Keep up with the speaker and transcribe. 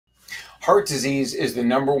Heart disease is the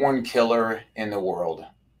 #1 killer in the world.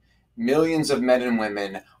 Millions of men and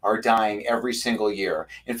women are dying every single year.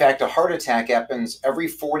 In fact, a heart attack happens every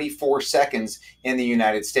 44 seconds in the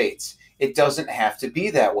United States. It doesn't have to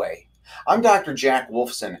be that way. I'm Dr. Jack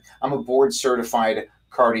Wolfson. I'm a board certified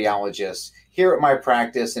cardiologist here at my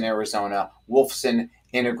practice in Arizona, Wolfson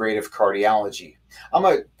Integrative Cardiology. I'm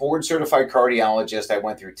a board certified cardiologist. I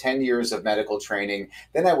went through 10 years of medical training.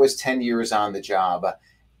 Then I was 10 years on the job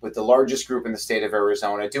with the largest group in the state of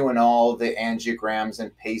Arizona, doing all the angiograms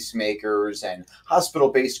and pacemakers and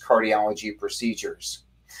hospital-based cardiology procedures.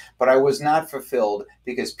 But I was not fulfilled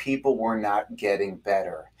because people were not getting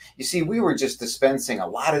better. You see, we were just dispensing a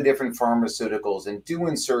lot of different pharmaceuticals and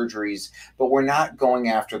doing surgeries, but we're not going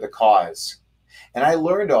after the cause. And I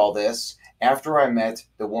learned all this after I met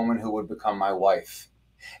the woman who would become my wife.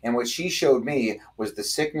 And what she showed me was the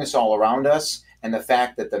sickness all around us and the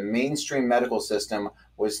fact that the mainstream medical system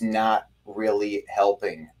was not really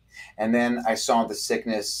helping. And then I saw the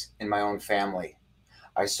sickness in my own family.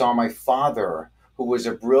 I saw my father, who was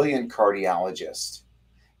a brilliant cardiologist,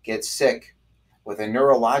 get sick with a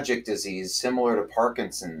neurologic disease similar to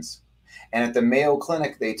Parkinson's. And at the Mayo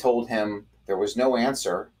Clinic, they told him there was no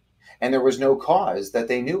answer and there was no cause that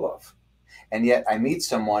they knew of. And yet I meet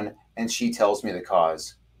someone and she tells me the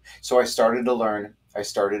cause. So I started to learn, I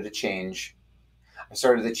started to change. I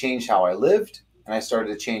started to change how I lived, and I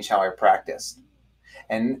started to change how I practiced.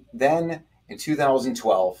 And then in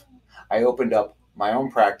 2012, I opened up my own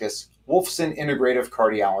practice, Wolfson Integrative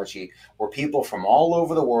Cardiology, where people from all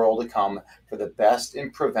over the world come for the best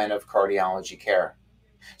in preventive cardiology care.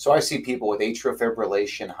 So I see people with atrial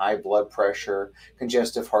fibrillation, high blood pressure,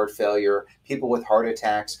 congestive heart failure, people with heart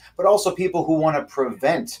attacks, but also people who want to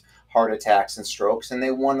prevent heart attacks and strokes, and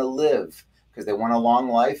they want to live because they want a long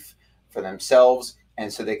life for themselves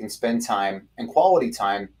and so they can spend time and quality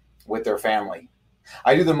time with their family.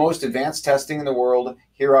 I do the most advanced testing in the world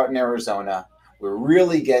here out in Arizona. We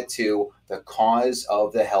really get to the cause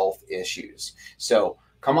of the health issues. So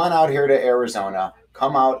come on out here to Arizona,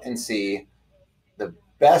 come out and see the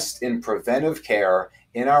best in preventive care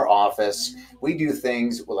in our office. We do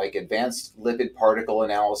things like advanced lipid particle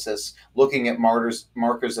analysis, looking at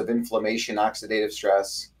markers of inflammation, oxidative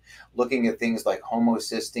stress, looking at things like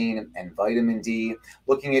homocysteine and vitamin D,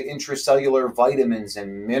 looking at intracellular vitamins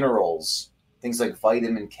and minerals, things like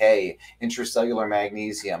vitamin K, intracellular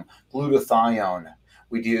magnesium, glutathione.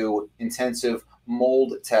 We do intensive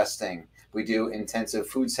mold testing. We do intensive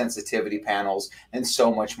food sensitivity panels and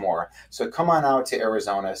so much more. So come on out to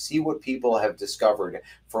Arizona, see what people have discovered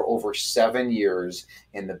for over 7 years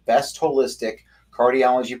in the best holistic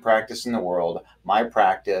cardiology practice in the world, my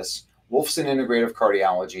practice, Wolfson Integrative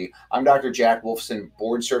Cardiology. I'm Dr. Jack Wolfson,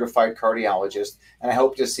 board certified cardiologist, and I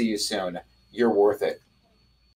hope to see you soon. You're worth it.